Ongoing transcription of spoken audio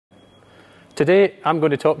Today I'm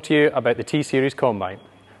going to talk to you about the T-Series combine.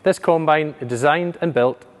 This combine is designed and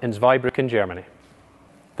built in Zweibrücken, Germany.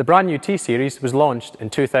 The brand new T-Series was launched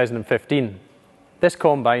in 2015. This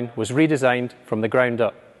combine was redesigned from the ground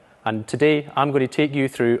up, and today I'm going to take you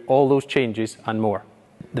through all those changes and more.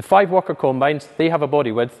 The 5-walker combines, they have a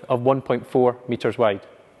body width of 1.4 metres wide.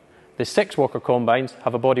 The 6-walker combines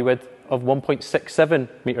have a body width of 1.67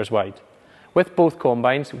 metres wide. With both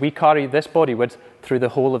combines, we carry this body width through the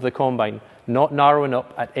whole of the combine, not narrowing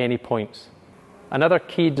up at any points. Another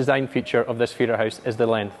key design feature of this feeder house is the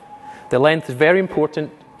length. The length is very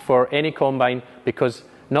important for any combine because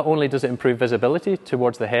not only does it improve visibility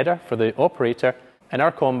towards the header for the operator, in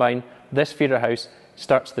our combine, this feeder house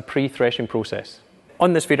starts the pre-threshing process.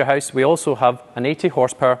 On this feeder house, we also have an 80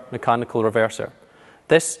 horsepower mechanical reverser.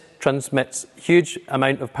 This transmits huge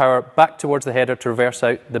amount of power back towards the header to reverse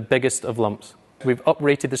out the biggest of lumps. We've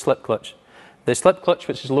uprated the slip clutch. The slip clutch,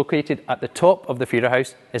 which is located at the top of the feeder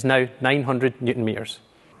house, is now 900 Newton meters.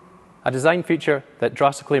 A design feature that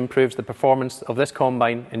drastically improves the performance of this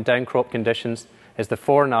combine in down crop conditions is the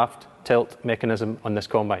fore and aft tilt mechanism on this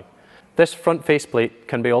combine. This front faceplate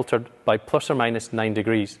can be altered by plus or minus 9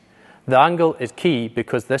 degrees. The angle is key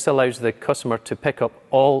because this allows the customer to pick up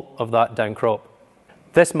all of that down crop.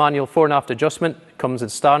 This manual fore and aft adjustment comes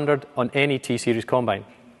as standard on any T-Series combine.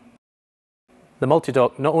 The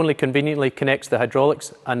multi-dock not only conveniently connects the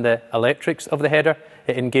hydraulics and the electrics of the header,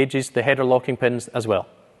 it engages the header locking pins as well.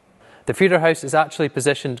 The feeder house is actually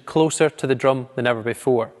positioned closer to the drum than ever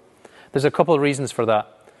before. There's a couple of reasons for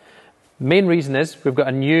that. Main reason is we've got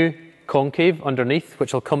a new concave underneath,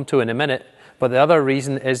 which I'll come to in a minute, but the other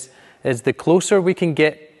reason is the closer we can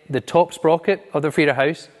get the top sprocket of the feeder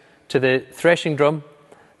house to the threshing drum,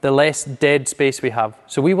 the less dead space we have.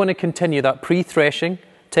 So we want to continue that pre-threshing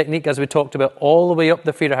technique as we talked about all the way up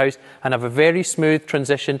the feeder house and have a very smooth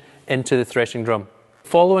transition into the threshing drum.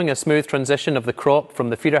 Following a smooth transition of the crop from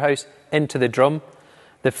the feeder house into the drum,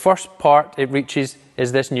 the first part it reaches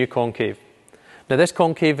is this new concave. Now this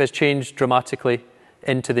concave has changed dramatically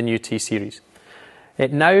into the new T-Series.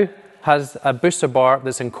 It now has a booster bar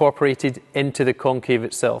that's incorporated into the concave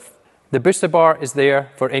itself. The booster bar is there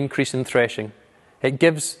for increase in threshing. It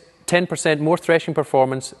gives 10% more threshing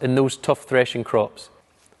performance in those tough threshing crops.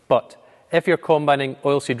 But if you're combining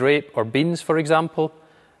oilseed rape or beans, for example,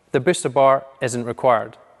 the booster bar isn't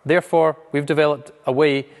required. Therefore, we've developed a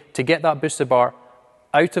way to get that booster bar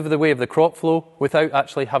out of the way of the crop flow without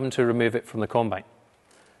actually having to remove it from the combine.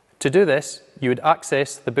 To do this, you would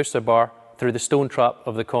access the booster bar through the stone trap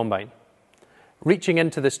of the combine. Reaching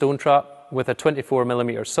into the stone trap with a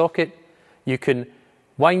 24mm socket, you can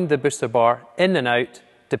wind the booster bar in and out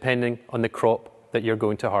depending on the crop that you're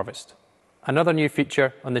going to harvest. Another new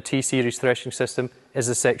feature on the T-Series threshing system is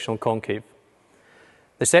the sectional concave.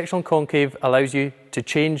 The sectional concave allows you to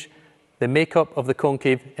change the makeup of the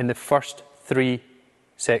concave in the first 3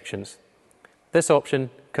 sections. This option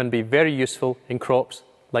can be very useful in crops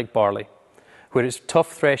like barley, where it's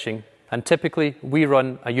tough threshing, and typically we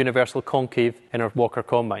run a universal concave in our walker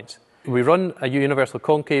combines. We run a universal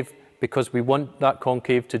concave because we want that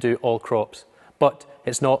concave to do all crops, but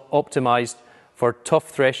it's not optimized for tough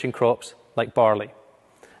threshing crops like barley.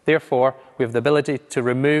 Therefore, we have the ability to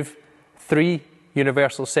remove 3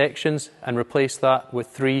 universal sections and replace that with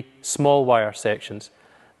 3 small wire sections,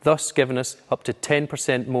 thus giving us up to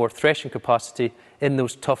 10% more threshing capacity in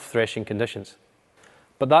those tough threshing conditions.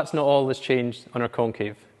 But that's not all that's changed on our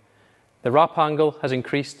concave. The wrap angle has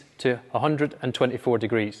increased to 124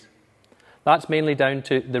 degrees. That's mainly down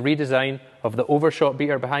to the redesign of the overshot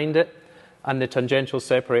beater behind it and the tangential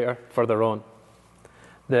separator further on.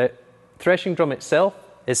 The threshing drum itself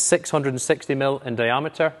is 660mm in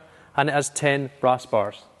diameter and it has 10 brass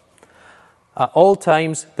bars. At all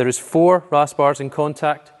times, there is 4 brass bars in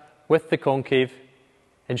contact with the concave,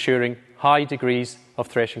 ensuring high degrees of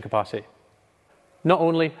threshing capacity. Not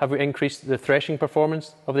only have we increased the threshing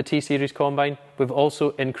performance of the T-Series combine, we've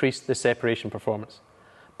also increased the separation performance.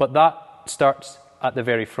 But that starts at the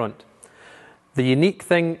very front. The unique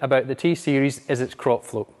thing about the T-Series is its crop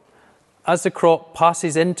flow. As the crop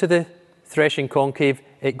passes into the threshing concave,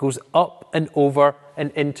 it goes up and over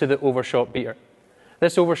and into the overshot beater.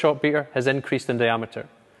 This overshot beater has increased in diameter.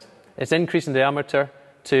 It's increased in diameter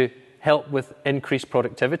to help with increased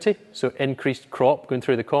productivity, so increased crop going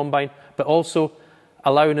through the combine, but also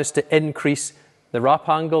allowing us to increase the wrap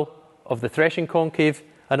angle of the threshing concave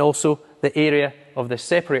and also the area of the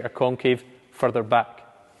separator concave further back.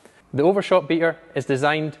 The overshot beater is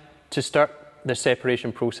designed to start the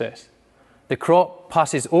separation process. The crop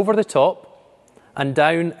passes over the top and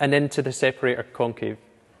down and into the separator concave.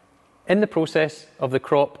 In the process of the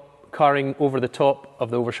crop carrying over the top of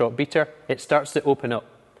the overshot beater, it starts to open up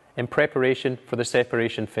in preparation for the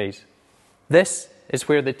separation phase. This is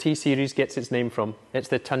where the T-Series gets its name from. It's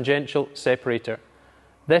the tangential separator.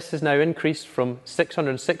 This has now increased from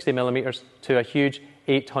 660 millimeters to a huge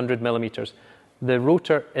 800 millimeters. The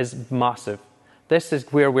rotor is massive. This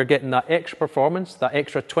is where we're getting that extra performance, that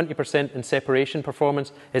extra 20% in separation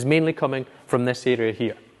performance is mainly coming from this area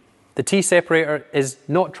here. The T-separator is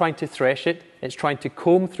not trying to thresh it, it's trying to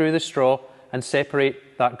comb through the straw and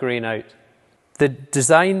separate that grain out. The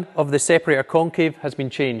design of the separator concave has been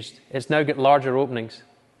changed. It's now got larger openings.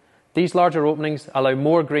 These larger openings allow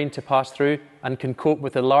more grain to pass through and can cope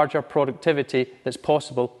with the larger productivity that's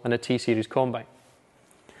possible in a T-Series combine.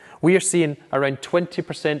 We are seeing around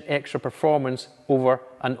 20% extra performance over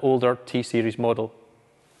an older T-Series model.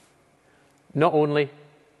 Not only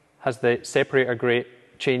has the separator grate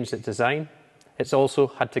changed its design, it's also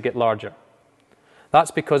had to get larger.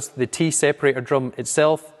 That's because the T-separator drum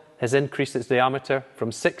itself has increased its diameter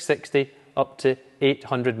from 660 up to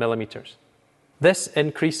 800 millimeters. This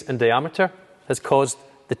increase in diameter has caused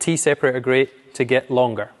the T-separator grate to get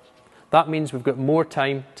longer. That means we've got more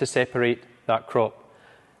time to separate that crop.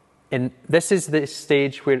 And this is the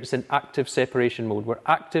stage where it's in active separation mode. We're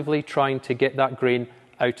actively trying to get that grain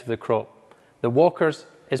out of the crop. The walkers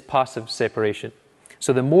is passive separation.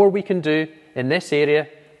 So the more we can do in this area,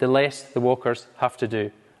 the less the walkers have to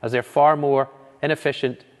do, as they're far more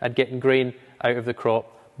inefficient at getting grain out of the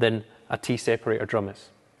crop than a T-separator drum is.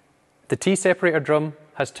 The T-separator drum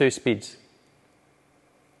has two speeds.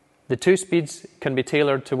 The two speeds can be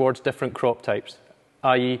tailored towards different crop types,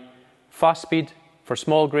 i.e. fast speed for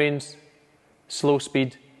small grains, slow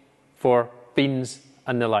speed for beans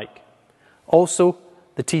and the like. Also,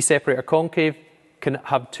 the T-separator concave can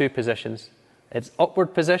have two positions. Its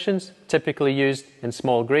upward positions, typically used in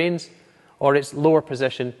small grains, or its lower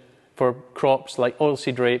position for crops like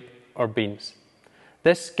oilseed rape or beans.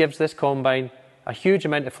 This gives this combine a huge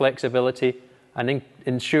amount of flexibility and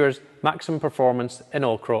ensures maximum performance in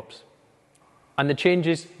all crops. And the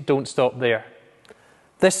changes don't stop there.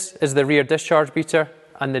 This is the rear discharge beater,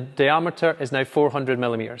 and the diameter is now 400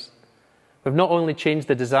 millimeters. We've not only changed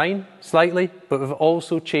the design slightly, but we've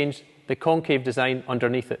also changed the concave design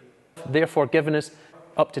underneath it, therefore giving us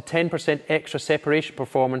up to 10% extra separation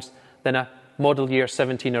performance than a model year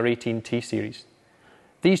 17 or 18 T-Series.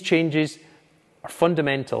 These changes are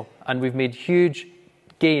fundamental, and we've made huge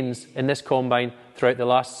gains in this combine throughout the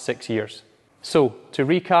last 6 years. So, to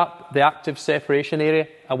recap the active separation area,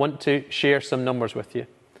 I want to share some numbers with you.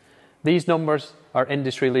 These numbers are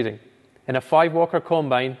industry leading. In a 5-walker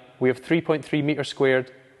combine, we have 3.3 meters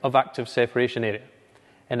squared of active separation area.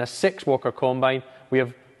 In a 6-walker combine, we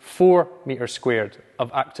have 4 meters squared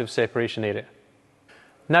of active separation area.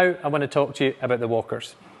 Now I want to talk to you about the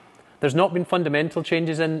walkers. There's not been fundamental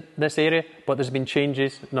changes in this area, but there's been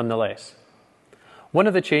changes nonetheless. One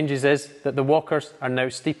of the changes is that the walkers are now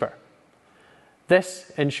steeper.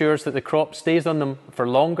 This ensures that the crop stays on them for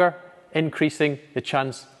longer, increasing the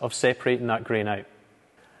chance of separating that grain out.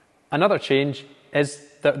 Another change is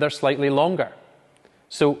that they're slightly longer.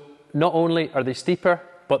 So not only are they steeper,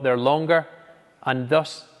 but they're longer, and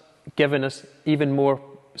thus giving us even more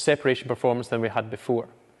separation performance than we had before.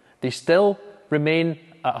 They still remain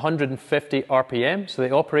at 150 RPM, so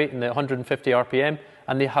they operate in the 150 RPM,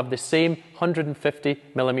 and they have the same 150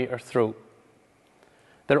 millimeter throat.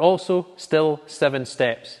 They're also still 7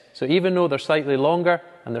 steps. So even though they're slightly longer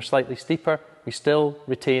and they're slightly steeper, we still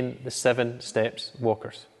retain the 7 steps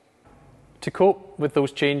walkers. To cope with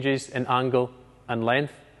those changes in angle and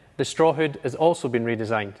length, the straw hood has also been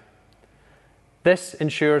redesigned. This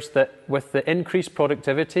ensures that with the increased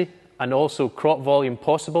productivity and also crop volume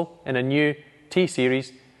possible in a new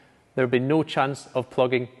T-Series, there will be no chance of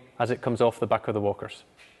plugging as it comes off the back of the walkers.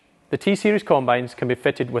 The T-Series combines can be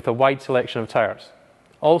fitted with a wide selection of tyres.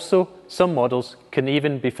 Also, some models can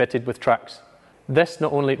even be fitted with tracks. This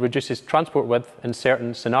not only reduces transport width in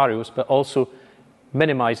certain scenarios, but also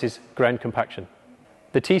minimises ground compaction.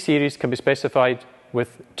 The T-Series can be specified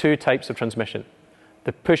with 2 types of transmission.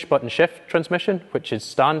 The push-button shift transmission, which is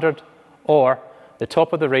standard, or the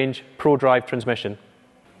top-of-the-range ProDrive transmission.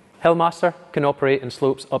 Hillmaster can operate in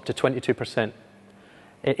slopes up to 22%.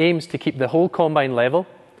 It aims to keep the whole combine level,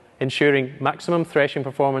 ensuring maximum threshing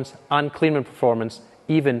performance and cleaning performance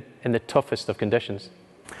even in the toughest of conditions.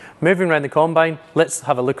 Moving around the combine, let's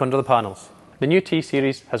have a look under the panels. The new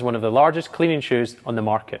T-Series has one of the largest cleaning shoes on the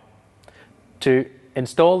market. To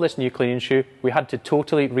install this new cleaning shoe, we had to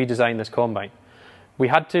totally redesign this combine. We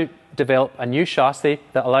had to develop a new chassis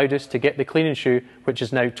that allowed us to get the cleaning shoe, which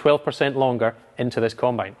is now 12% longer, into this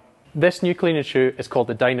combine. This new cleaning shoe is called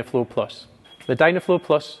the Dynaflow Plus. The Dynaflow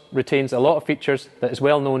Plus retains a lot of features that is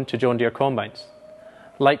well known to John Deere combines.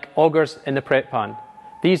 Like augers in the prep pan,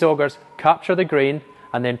 these augers capture the grain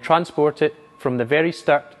and then transport it from the very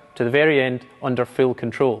start to the very end under full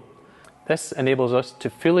control. This enables us to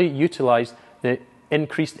fully utilise the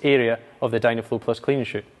increased area of the Dynaflow Plus cleaning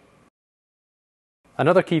shoe.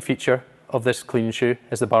 Another key feature of this cleaning shoe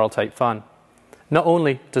is the barrel type fan. Not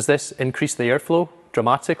only does this increase the airflow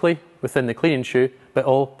dramatically within the cleaning shoe, but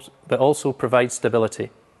also provides stability.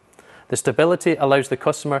 The stability allows the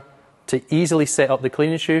customer to easily set up the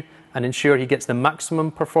cleaning shoe and ensure he gets the maximum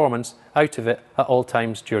performance out of it at all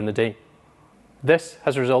times during the day. This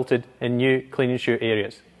has resulted in new cleaning shoe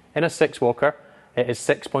areas. In a 6-walker, it is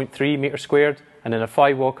 6.3 metres squared, and in a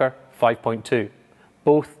 5-walker, 5.2,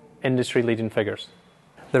 both industry-leading figures.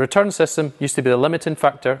 The return system used to be the limiting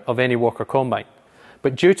factor of any walker combine,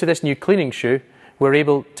 but due to this new cleaning shoe, we're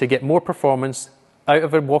able to get more performance out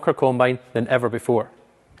of a walker combine than ever before.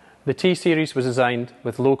 The T-Series was designed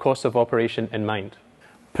with low cost of operation in mind.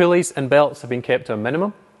 Pulleys and belts have been kept to a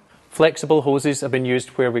minimum. Flexible hoses have been used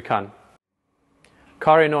where we can.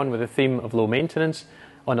 Carrying on with the theme of low maintenance,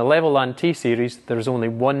 on a level land T-Series there is only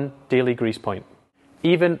one daily grease point.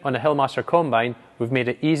 Even on a Hillmaster combine, we've made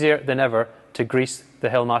it easier than ever to grease the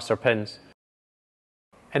Hillmaster pins.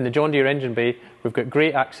 In the John Deere engine bay, we've got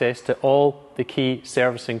great access to all the key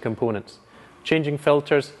servicing components. Changing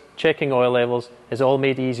filters, checking oil levels is all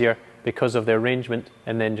made easier because of the arrangement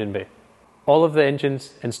in the engine bay. All of the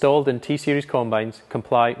engines installed in T-Series combines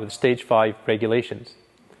comply with Stage 5 regulations.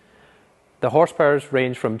 The horsepowers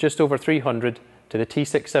range from just over 300 to the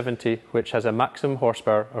T670, which has a maximum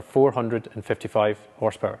horsepower of 455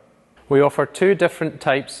 horsepower. We offer two different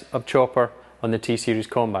types of chopper on the T-Series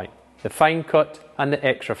combine, the fine cut and the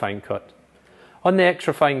extra fine cut. On the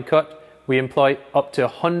extra fine cut, we employ up to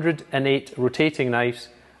 108 rotating knives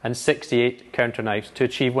and 68 counter knives to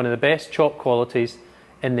achieve one of the best chop qualities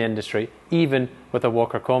in the industry, even with a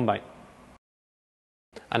walker combine.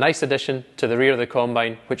 A nice addition to the rear of the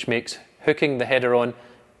combine, which makes hooking the header on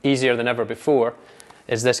easier than ever before,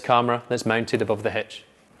 is this camera that's mounted above the hitch.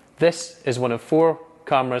 This is one of 4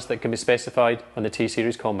 cameras that can be specified on the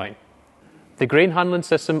T-Series combine. The grain handling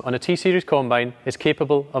system on a T-Series combine is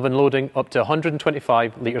capable of unloading up to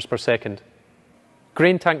 125 litres per second.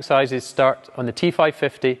 Grain tank sizes start on the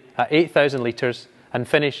T550 at 8,000 litres and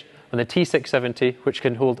finish on the T670, which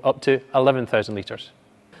can hold up to 11,000 litres.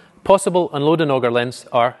 Possible unloading auger lengths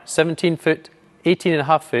are 17 foot,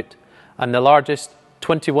 18.5 foot, and the largest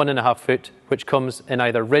 21.5 foot, which comes in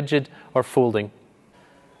either rigid or folding.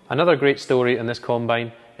 Another great story in this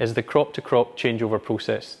combine is the crop-to-crop changeover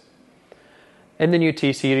process. In the new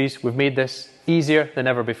T-Series, we've made this easier than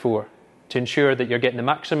ever before to ensure that you're getting the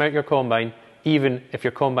maximum out of your combine, even if you're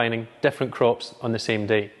combining different crops on the same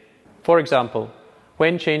day. For example,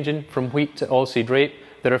 when changing from wheat to oilseed rape,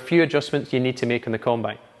 there are a few adjustments you need to make on the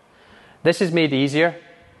combine. This is made easier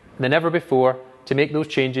than ever before to make those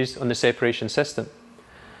changes on the separation system.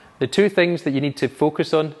 The two things that you need to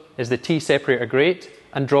focus on is the T-separator grate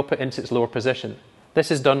and drop it into its lower position. This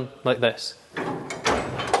is done like this.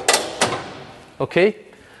 Okay,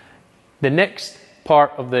 the next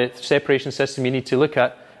part of the separation system you need to look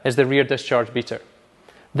at is the rear discharge beater.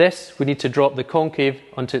 This, we need to drop the concave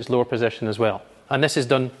onto its lower position as well. And this is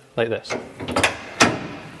done like this.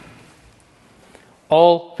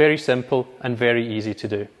 All very simple and very easy to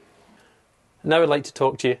do. Now I'd like to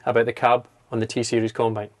talk to you about the cab on the T-Series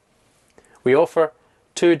combine. We offer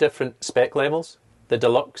 2 different spec levels, the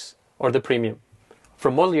Deluxe or the Premium.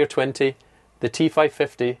 From model year 20, the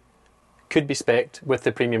T550 could be spec'd with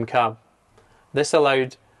the Premium cab. This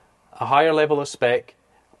allowed a higher level of spec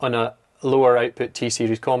on a lower output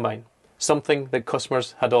T-Series combine, something that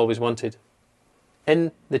customers had always wanted.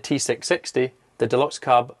 In the T660, the Deluxe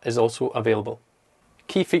cab is also available.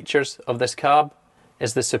 Key features of this cab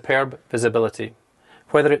is the superb visibility,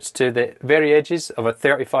 whether it's to the very edges of a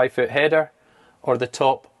 35-foot header or the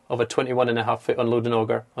top of a 21.5-foot unloading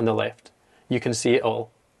auger on the left. You can see it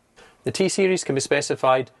all. The T-Series can be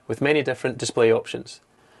specified with many different display options,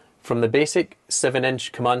 from the basic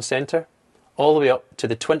 7-inch command centre all the way up to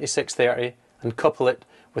the 2630 and couple it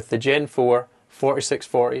with the Gen 4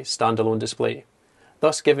 4640 standalone display,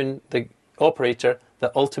 thus giving the operator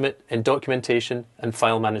the ultimate in documentation and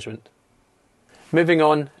file management. Moving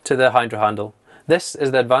on to the hydro handle. This is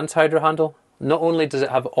the advanced hydro handle. Not only does it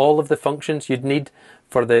have all of the functions you'd need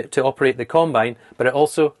to operate the combine, but it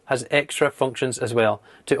also has extra functions as well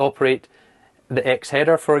to operate the X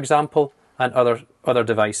header, for example, and other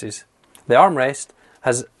devices. The armrest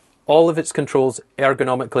has all of its controls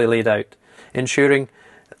ergonomically laid out, ensuring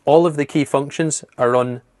All of the key functions are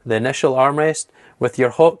on the initial armrest, with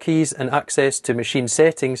your hotkeys and access to machine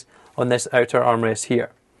settings on this outer armrest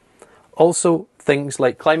here. Also, things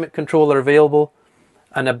like climate control are available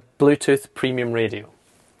and a Bluetooth premium radio.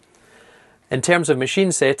 In terms of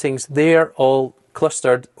machine settings, they are all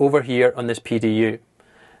clustered over here on this PDU.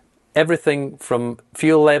 Everything from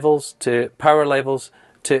fuel levels to power levels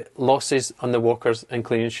to losses on the walkers and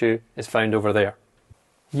clean and shoe is found over there.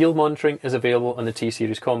 Yield monitoring is available on the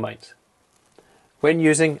T-Series combines. When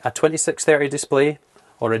using a 2630 display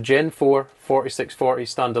or a Gen 4 4640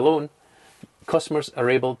 standalone, customers are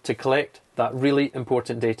able to collect that really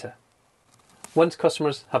important data. Once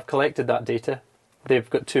customers have collected that data, they've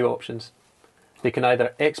got two options. They can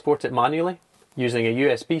either export it manually using a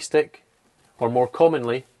USB stick, or more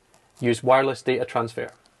commonly, use wireless data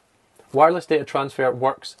transfer. Wireless data transfer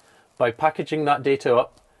works by packaging that data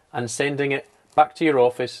up and sending it back to your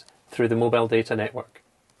office through the mobile data network.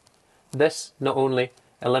 This not only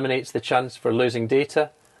eliminates the chance for losing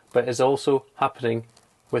data, but is also happening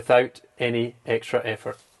without any extra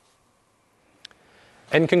effort.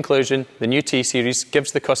 In conclusion, the new T-Series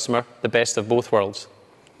gives the customer the best of both worlds.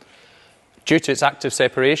 Due to its active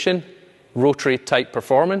separation, rotary type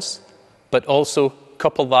performance, but also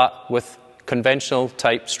couple that with conventional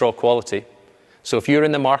type straw quality. So if you're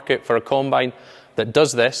in the market for a combine that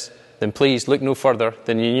does this, then please look no further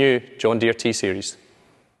than your new John Deere T-Series.